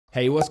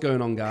Hey, what's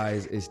going on,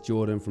 guys? It's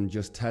Jordan from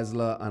Just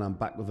Tesla, and I'm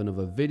back with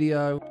another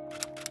video.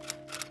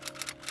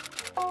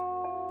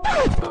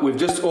 We've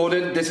just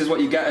ordered. This is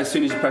what you get as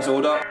soon as you press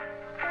order.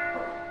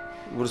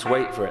 We'll just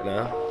wait for it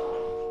now.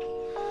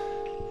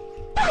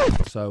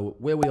 So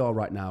where we are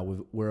right now,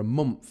 we're a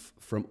month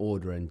from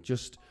ordering,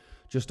 just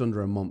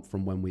under a month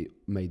from when we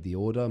made the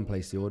order and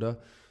placed the order.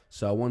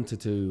 So I wanted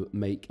to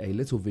make a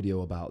little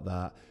video about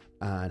that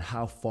and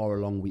how far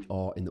along we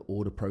are in the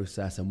order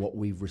process and what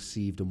we've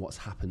received and what's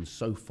happened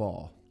so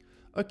far.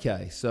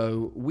 Okay,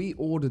 so we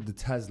ordered the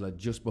Tesla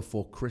just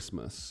before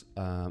Christmas.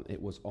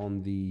 It was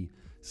on the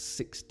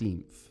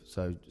 16th.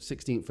 So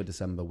 16th of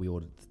December, we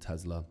ordered the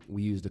Tesla.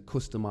 We used a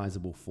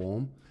customizable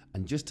form.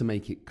 And just to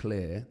make it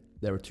clear,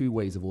 there are two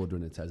ways of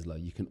ordering a Tesla.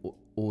 You can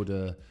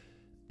order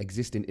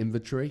existing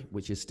inventory,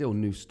 which is still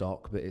new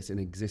stock, but it's an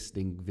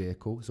existing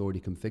vehicle. It's already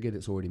configured,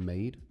 it's already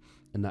made.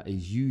 And that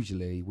is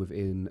usually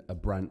within a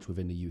branch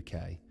within the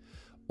UK.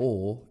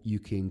 Or you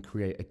can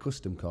create a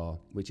custom car,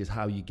 which is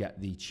how you get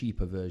the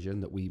cheaper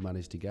version that we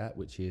managed to get,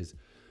 which is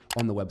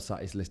on the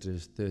website, it's listed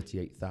as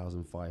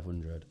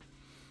 38,500.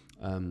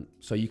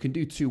 So you can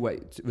do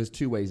there's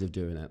two ways of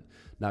doing it.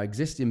 Now,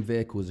 existing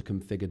vehicles are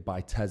configured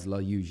by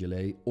Tesla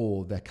usually,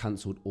 or they're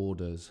cancelled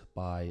orders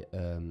by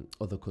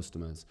other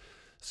customers.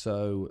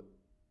 So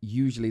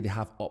usually they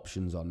have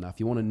options on. Now, if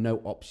you want to know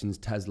options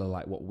Tesla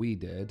like what we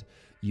did,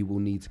 you will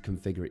need to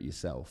configure it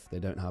yourself. They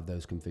don't have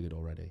those configured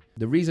already.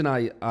 The reason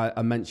I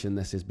mention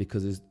this is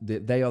because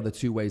they are the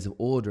two ways of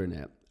ordering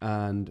it.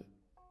 And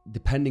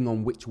depending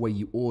on which way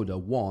you order,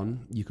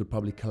 one, you could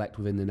probably collect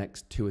within the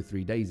next 2 or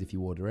 3 days if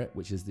you order it,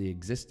 which is the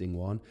existing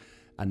one.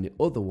 And the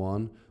other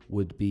one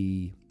would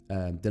be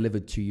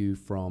delivered to you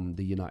from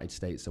the United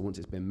States. So once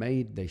it's been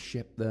made, they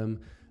ship them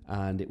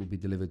and it will be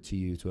delivered to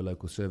you to a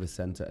local service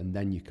center and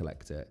then you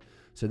collect it.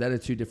 So there are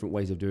two different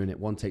ways of doing it.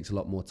 One takes a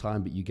lot more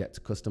time, but you get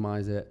to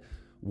customize it.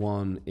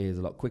 One is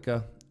a lot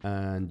quicker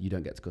and you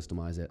don't get to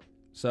customize it.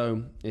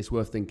 So it's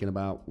worth thinking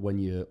about when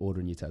you're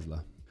ordering your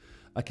Tesla.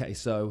 Okay,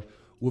 so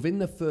within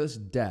the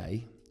first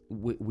day,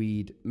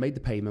 we'd made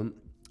the payment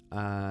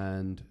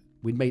and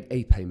we'd made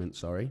a payment,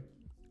 sorry.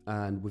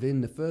 And within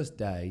the first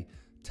day,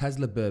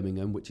 Tesla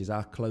Birmingham, which is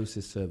our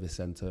closest service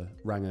center,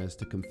 rang us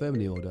to confirm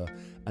the order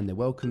and they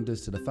welcomed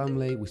us to the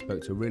family. We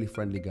spoke to a really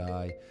friendly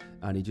guy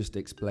and he just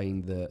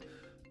explained that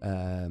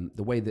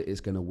the way that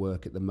it's going to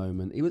work at the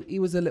moment. He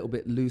was a little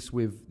bit loose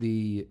with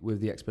the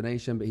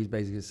explanation, but he's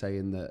basically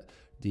saying that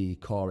the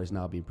car is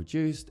now being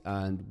produced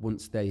and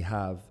once they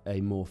have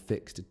a more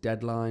fixed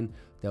deadline,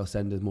 they'll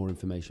send us more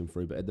information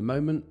through. But at the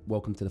moment,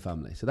 welcome to the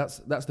family. So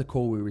that's the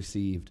call we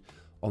received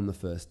on the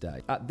first day.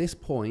 At this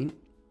point,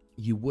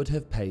 you would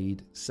have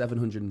paid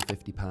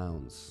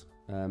 £750.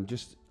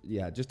 Just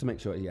to make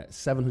sure,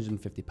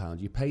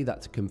 £750. You pay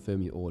that to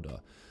confirm your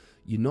order.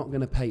 You're not going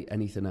to pay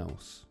anything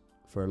else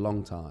for a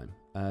long time.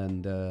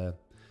 And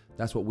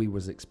that's what we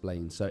was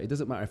explained. So it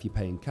doesn't matter if you're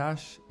paying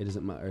cash, it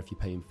doesn't matter if you're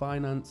paying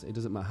finance, it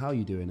doesn't matter how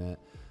you're doing it.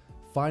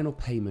 Final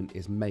payment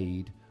is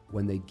made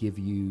when they give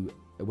you,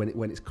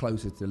 when it's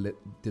closer to the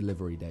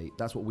delivery date.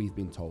 That's what we've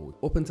been told.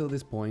 Up until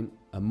this point,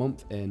 a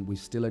month in, we've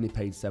still only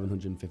paid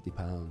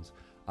 £750.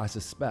 I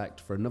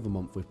suspect for another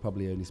month, we've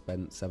probably only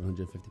spent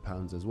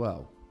 £750 as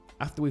well.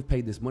 After we've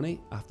paid this money,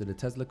 after the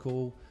Tesla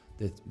call,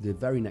 the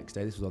very next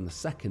day, this was on the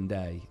second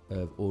day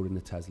of ordering the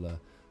Tesla,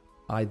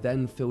 I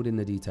then filled in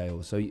the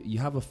details. So you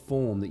have a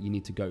form that you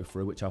need to go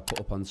through, which I'll put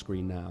up on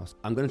screen now.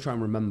 I'm going to try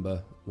and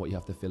remember what you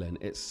have to fill in.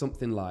 It's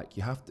something like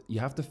you have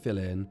to fill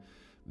in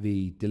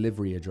the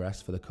delivery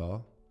address for the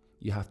car.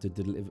 You have to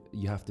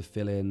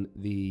fill in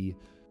the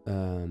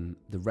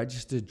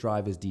registered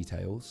driver's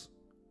details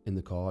in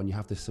the car, and you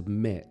have to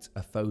submit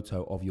a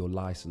photo of your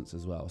license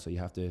as well. So you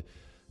have to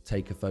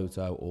take a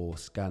photo or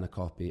scan a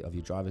copy of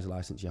your driver's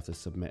license. You have to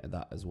submit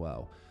that as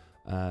well.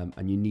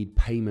 And you need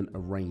payment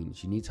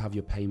arranged. You need to have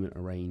your payment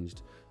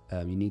arranged.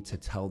 You need to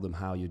tell them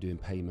how you're doing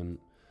payment.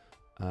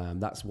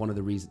 That's one of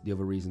the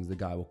other reasons the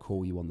guy will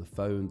call you on the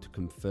phone to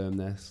confirm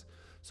this.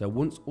 So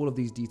once all of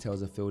these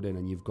details are filled in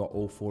and you've got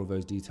all 4 of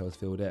those details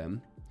filled in,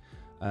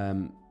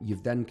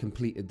 you've then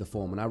completed the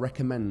form. And I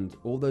recommend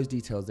all those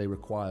details they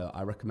require,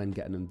 I recommend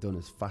getting them done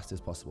as fast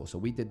as possible. So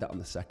we did that on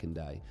the second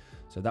day.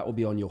 So that will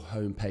be on your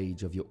home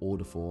page of your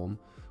order form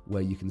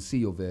where you can see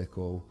your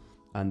vehicle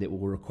and it will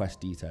request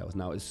details.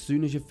 Now, as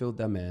soon as you've filled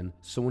them in,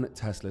 someone at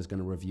Tesla is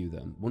going to review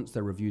them. Once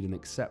they're reviewed and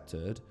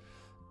accepted,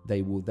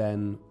 they will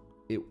then,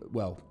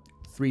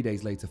 3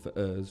 days later for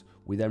us,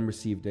 we then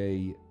received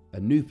a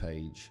new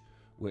page,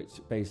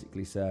 which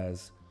basically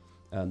says,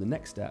 the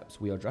next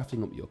steps, we are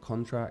drafting up your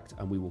contract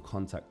and we will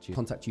contact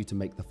you to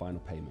make the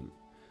final payment.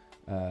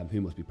 Who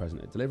must be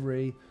present at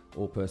delivery?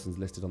 All persons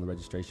listed on the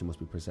registration must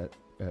be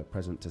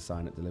present to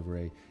sign at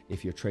delivery.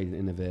 If you're trading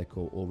in a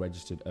vehicle, all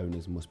registered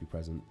owners must be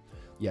present.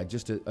 Yeah,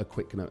 just a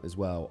quick note as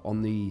well.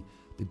 On the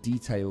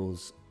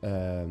details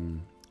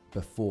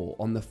before,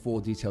 on the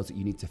 4 details that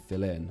you need to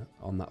fill in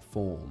on that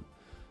form,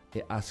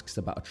 it asks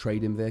about a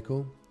trade-in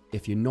vehicle.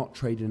 If you're not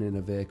trading in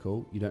a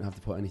vehicle, you don't have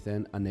to put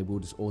anything and they will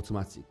just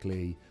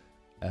automatically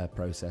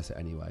process it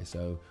anyway.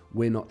 So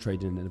we're not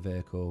trading in a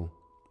vehicle.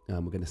 We're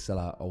going to sell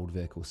our old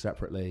vehicle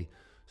separately.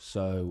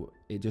 So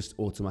it just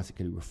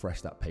automatically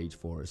refreshed that page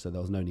for us. So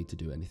there was no need to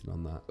do anything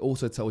on that. It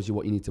also tells you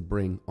what you need to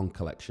bring on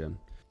collection.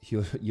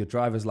 Your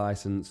driver's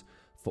license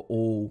for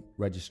all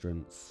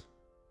registrants.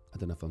 I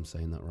don't know if I'm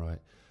saying that right,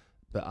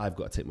 but I've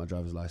got to take my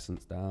driver's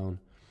license down.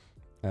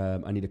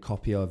 I need a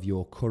copy of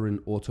your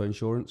current auto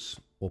insurance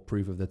or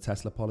proof of the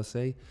Tesla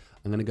policy.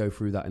 I'm going to go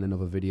through that in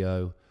another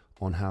video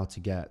on how to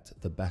get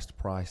the best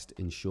priced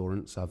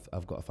insurance.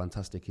 I've got a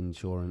fantastic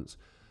insurance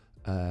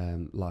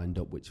lined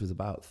up, which was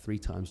about 3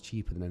 times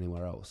cheaper than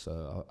anywhere else.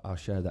 So I'll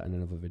share that in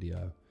another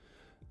video.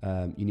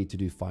 You need to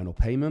do final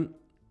payment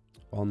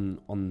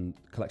on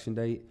collection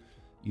date.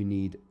 You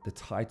need the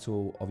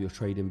title of your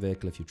trade-in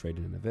vehicle if you're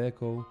trading in a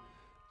vehicle,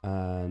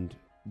 and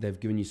they've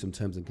given you some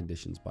terms and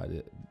conditions by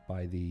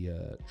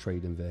the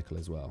trade-in vehicle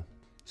as well.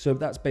 So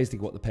that's basically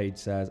what the page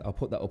says. I'll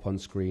put that up on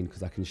screen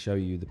because I can show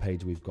you the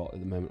page we've got at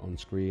the moment on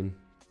screen.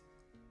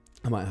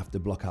 I might have to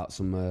block out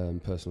some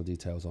personal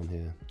details on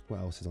here. What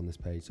else is on this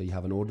page? So you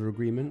have an order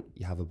agreement,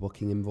 you have a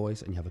booking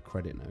invoice, and you have a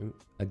credit note.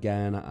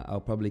 Again,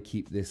 I'll probably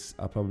keep this,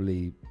 I'll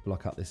probably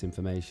block out this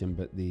information,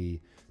 but the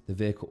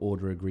vehicle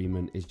order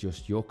agreement is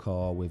just your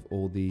car with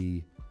all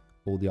the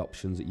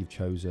options that you've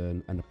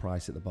chosen and the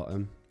price at the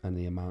bottom and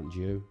the amount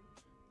due.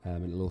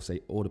 And it'll also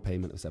say order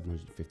payment of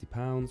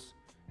 £750.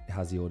 It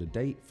has the order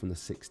date from the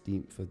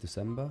 16th of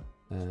December.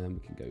 We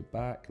can go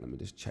back. Let me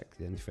just check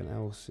if anything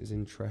else is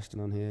interesting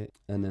on here.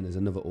 And then there's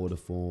another order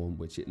form,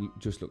 which it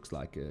just looks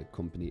like a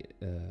company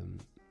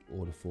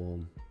order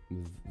form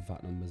with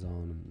VAT numbers on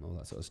and all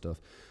that sort of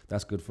stuff.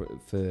 That's good for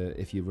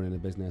if you're running a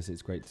business.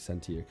 It's great to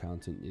send to your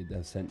accountant.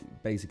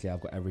 Basically,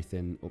 I've got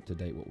everything up to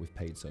date what we've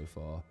paid so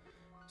far,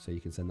 so you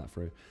can send that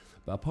through.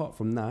 But apart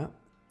from that,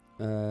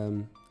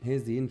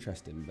 here's the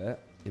interesting bit,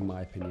 in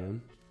my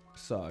opinion.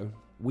 So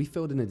we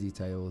filled in the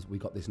details. We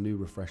got this new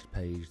refreshed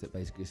page that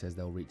basically says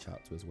they'll reach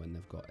out to us when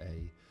they've got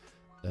a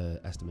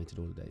estimated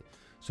order date.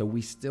 So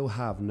we still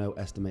have no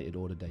estimated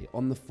order date.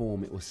 On the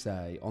form, it will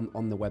say,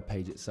 on the web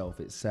page itself,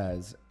 it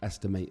says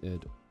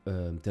estimated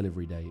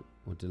delivery date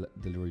or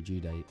delivery due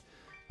date.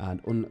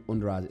 And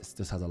under ours, it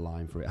just has a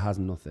line for it. It has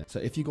nothing. So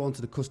if you go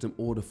onto the custom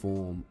order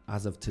form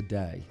as of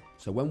today,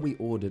 so when we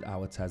ordered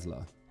our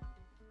Tesla,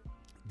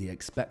 the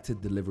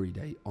expected delivery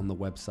date on the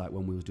website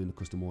when we was doing the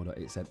custom order,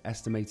 it said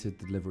estimated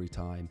delivery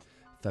time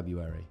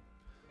February.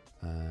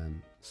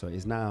 So it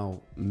is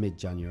now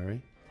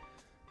mid-January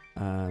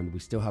and we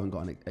still haven't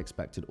got an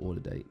expected order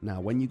date.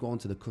 Now, when you go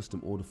onto the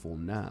custom order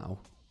form now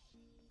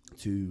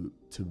to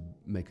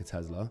make a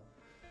Tesla,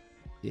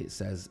 it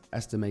says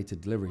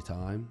estimated delivery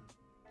time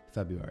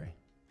February.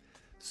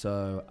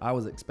 So I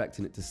was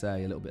expecting it to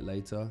say a little bit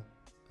later,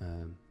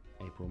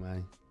 April,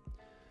 May,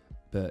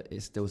 but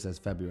it still says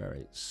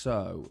February.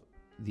 So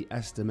the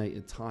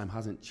estimated time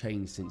hasn't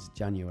changed since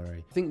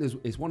January. I think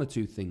it's one of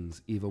two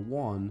things. Either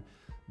one,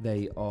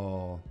 they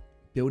are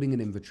building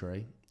an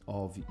inventory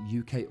of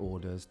UK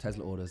orders,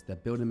 Tesla orders, they're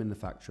building them in the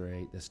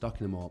factory, they're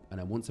stocking them up, and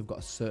then once they've got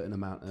a certain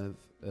amount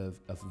of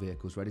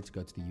vehicles ready to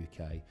go to the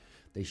UK,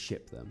 they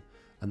ship them.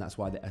 And that's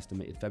why they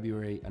estimated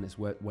February, and it's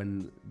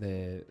when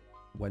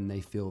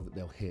they feel that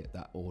they'll hit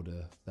that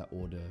order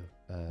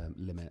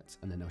limit,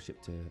 and then they'll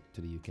ship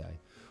to the UK.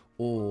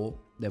 Or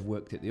they've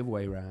worked it the other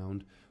way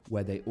around,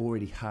 where they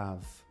already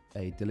have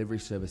a delivery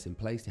service in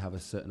place. They have a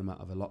certain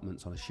amount of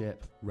allotments on a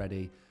ship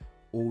ready,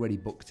 already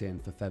booked in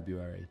for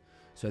February.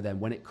 So then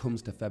when it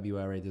comes to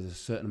February, there's a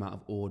certain amount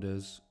of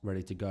orders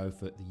ready to go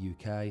for the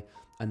UK,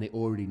 and they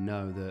already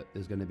know that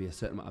there's going to be a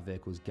certain amount of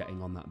vehicles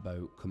getting on that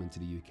boat coming to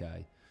the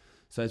UK.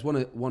 So it's one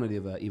or the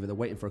other. Either they're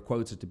waiting for a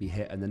quota to be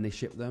hit and then they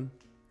ship them,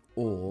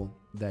 or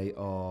they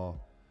are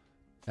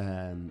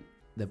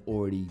they've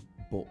already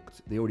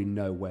booked. They already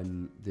know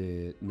when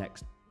the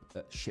next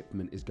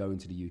shipment is going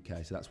to the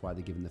UK, so that's why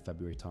they're given the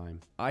February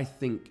time. I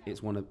think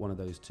it's one of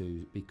those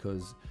two,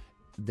 because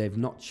they've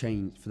not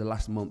changed for the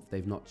last month.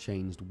 They've not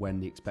changed when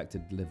the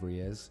expected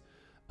delivery is,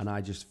 and I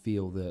just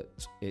feel that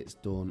it's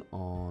done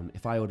on.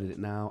 If I ordered it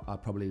now,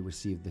 I'd probably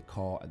receive the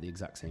car at the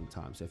exact same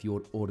time. So if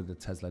you ordered a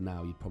Tesla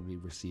now, you'd probably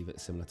receive it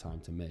similar time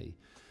to me.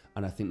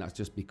 And I think that's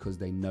just because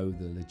they know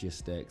the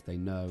logistics. They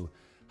know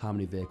how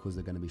many vehicles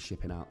they're going to be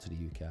shipping out to the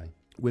UK.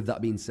 With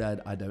that being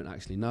said, I don't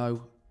actually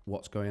know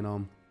what's going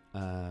on.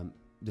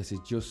 This is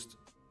just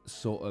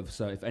sort of,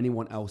 so if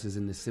anyone else is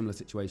in this similar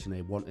situation,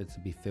 they want it to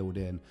be filled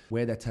in,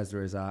 where their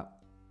Tesla is at,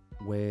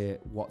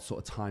 what sort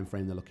of time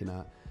frame they're looking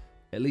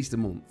at least a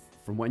month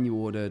from when you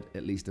ordered,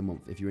 at least a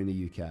month if you're in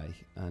the UK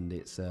and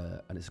it's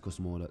a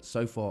custom order.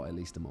 So far, at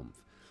least a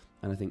month.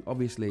 And I think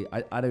obviously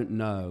I don't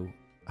know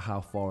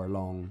how far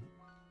along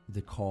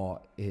the car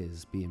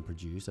is being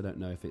produced. I don't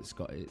know if it's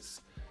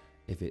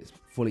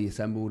fully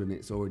assembled and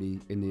it's already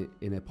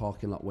in a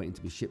parking lot waiting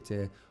to be shipped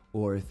here,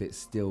 or if it's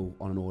still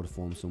on an order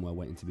form somewhere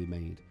waiting to be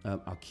made.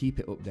 I'll keep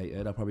it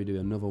updated. I'll probably do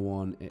another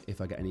one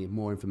if I get any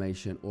more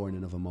information, or in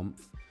another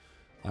month.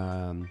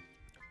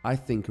 I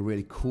think a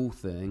really cool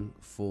thing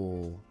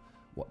for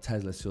what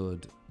Tesla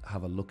should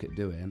have a look at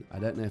doing, I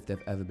don't know if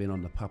they've ever been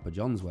on the Papa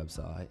John's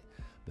website,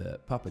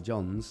 But Papa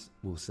John's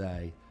will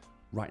say,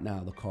 right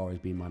now the car is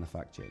being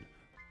manufactured.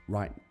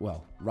 Right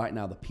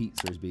now the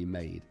pizza is being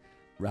made.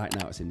 Right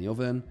now it's in the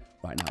oven.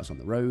 Right now it's on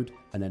the road.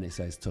 And then it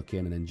says tuck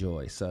in and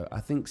enjoy. So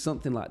I think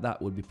something like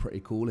that would be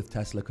pretty cool if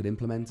Tesla could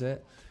implement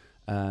it.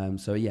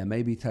 So yeah,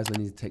 maybe Tesla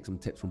needs to take some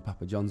tips from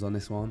Papa John's on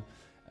this one.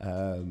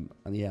 And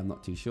yeah, I'm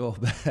not too sure,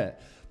 but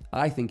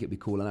I think it'd be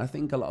cool. And I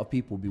think a lot of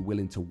people would be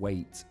willing to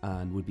wait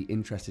and would be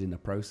interested in the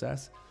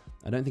process.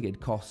 I don't think it'd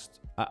cost,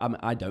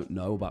 I don't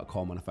know about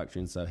car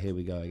manufacturing, so here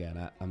we go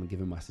again. I'm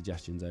giving my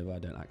suggestions over, I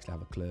don't actually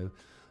have a clue.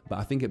 But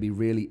I think it'd be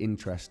really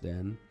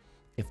interesting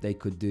if they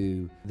could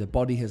do, the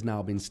body has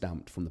now been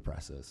stamped from the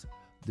presses,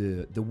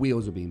 the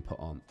wheels are being put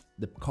on,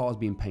 the car's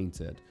being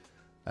painted,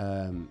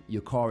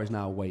 your car is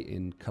now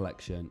waiting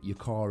collection, your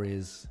car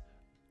is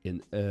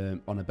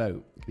on a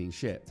boat being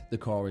shipped, the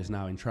car is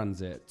now in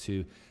transit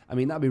to, I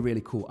mean, that'd be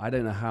really cool. I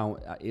don't know how,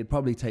 it'd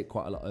probably take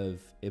quite a lot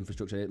of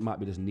infrastructure, it might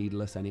be just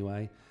needless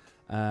anyway.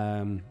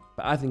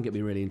 But I think it'd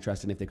be really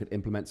interesting if they could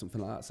implement something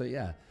like that. So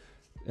yeah,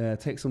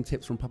 take some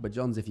tips from Papa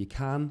John's if you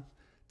can.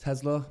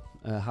 Tesla,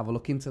 have a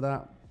look into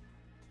that,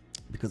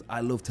 because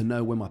I love to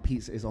know when my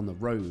pizza is on the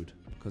road,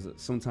 because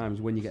sometimes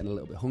when you're getting a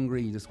little bit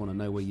hungry, you just want to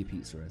know where your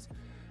pizza is.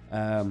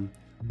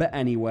 But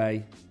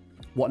anyway,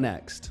 what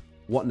next?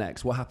 What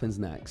next? What happens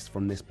next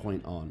from this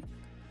point on?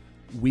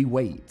 We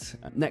wait.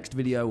 Next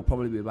video will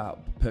probably be about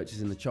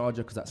purchasing the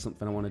charger, because that's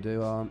something I want to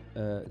do.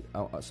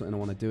 Something I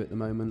want to do at the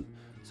moment.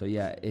 So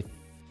yeah, if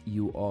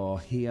you are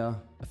here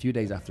a few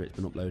days after it's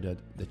been uploaded,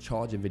 the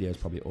charger video has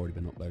probably already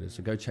been uploaded.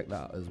 So go check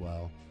that out as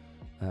well.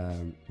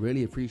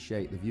 Really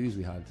appreciate the views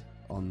we had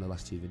on the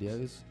last two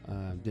videos.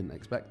 Didn't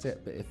expect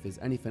it, but if there's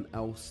anything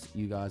else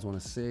you guys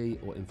want to see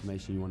or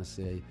information you want to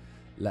see,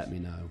 let me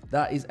know.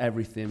 That is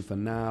everything for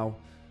now.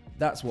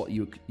 That's what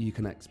you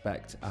can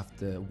expect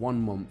after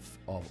 1 month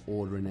of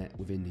ordering it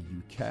within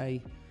the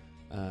UK.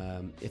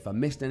 If I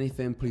missed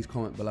anything, please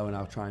comment below and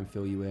I'll try and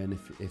fill you in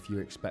if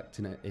you're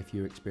expecting it, if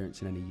you're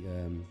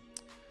experiencing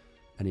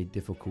any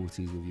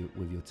difficulties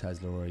with your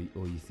Tesla, or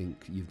you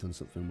think you've done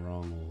something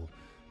wrong, or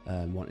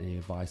want any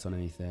advice on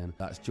anything.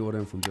 That's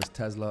Jordan from Just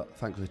Tesla.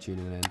 Thanks for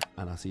tuning in,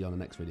 and I'll see you on the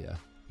next video.